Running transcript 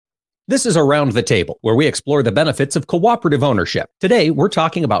This is Around the Table, where we explore the benefits of cooperative ownership. Today, we're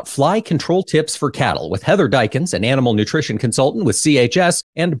talking about fly control tips for cattle with Heather Dykins, an animal nutrition consultant with CHS,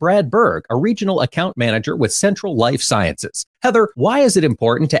 and Brad Berg, a regional account manager with Central Life Sciences. Heather, why is it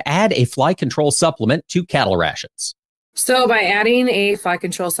important to add a fly control supplement to cattle rations? So by adding a fly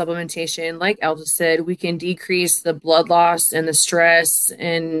control supplementation, like Elda said, we can decrease the blood loss and the stress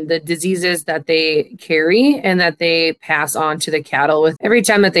and the diseases that they carry and that they pass on to the cattle with every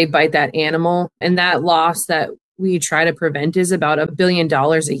time that they bite that animal. And that loss that we try to prevent is about $1 billion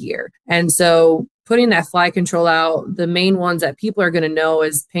a year. And so putting that fly control out, the main ones that people are going to know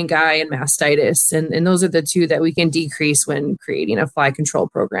is pink eye and mastitis. And those are the two that we can decrease when creating a fly control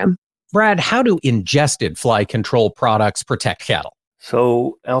program. Brad, how do ingested fly control products protect cattle?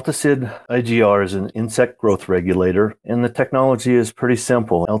 So Alticid IGR is an insect growth regulator, and the technology is pretty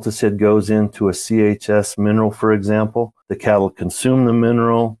simple. Alticid goes into a CHS mineral, for example. The cattle consume the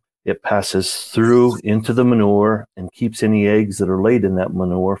mineral. It passes through into the manure and keeps any eggs that are laid in that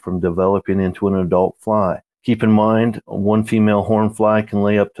manure from developing into an adult fly. Keep in mind, one female horn fly can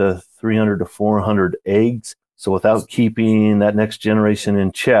lay up to 300 to 400 eggs. So without keeping that next generation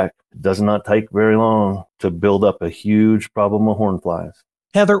in check, it does not take very long to build up a huge problem of horn flies.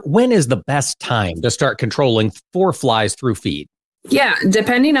 Heather, when is the best time to start controlling for flies through feed? Yeah,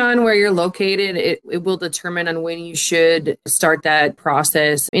 depending on where you're located, it will determine on when you should start that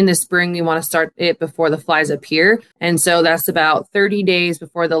process. In the spring, you want to start it before the flies appear. And so that's about 30 days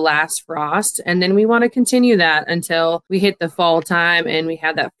before the last frost. And then we want to continue that until we hit the fall time and we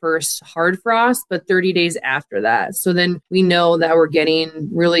have that first hard frost, but 30 days after that. So then we know that we're getting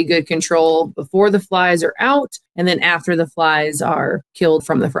really good control before the flies are out and then after the flies are killed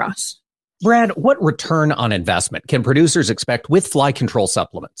from the frost. Brad, what return on investment can producers expect with fly control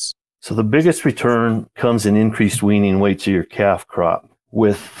supplements? So the biggest return comes in increased weaning weights of your calf crop.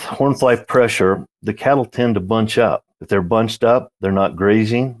 With hornfly pressure, the cattle tend to bunch up. If they're bunched up, they're not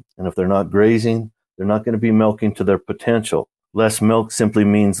grazing. And if they're not grazing, they're not going to be milking to their potential. Less milk simply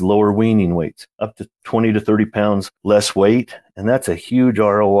means lower weaning weights, up to 20 to 30 pounds less weight. And that's a huge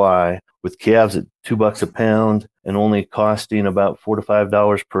ROI with calves at $2 a pound and only costing about $4 to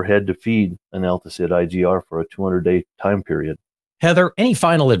 $5 per head to feed an Alticid IGR for a 200-day time period. Heather, any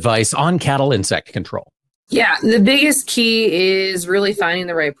final advice on cattle insect control? Yeah, the biggest key is really finding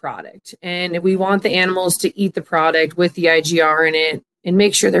the right product. And we want the animals to eat the product with the IGR in it and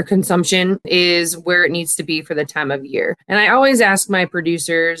make sure their consumption is where it needs to be for the time of year. And I always ask my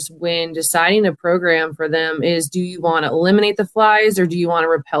producers when deciding a program for them is, do you want to eliminate the flies or do you want to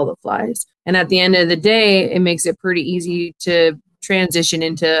repel the flies? And at the end of the day, it makes it pretty easy to transition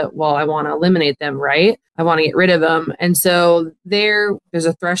into, well, I want to eliminate them, right? I want to get rid of them. And so there's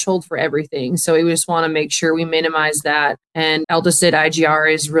a threshold for everything. So we just want to make sure we minimize that. And Alticid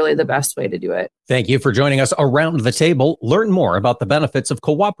IGR is really the best way to do it. Thank you for joining us around the table. Learn more about the benefits of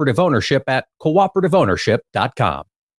cooperative ownership at cooperativeownership.com.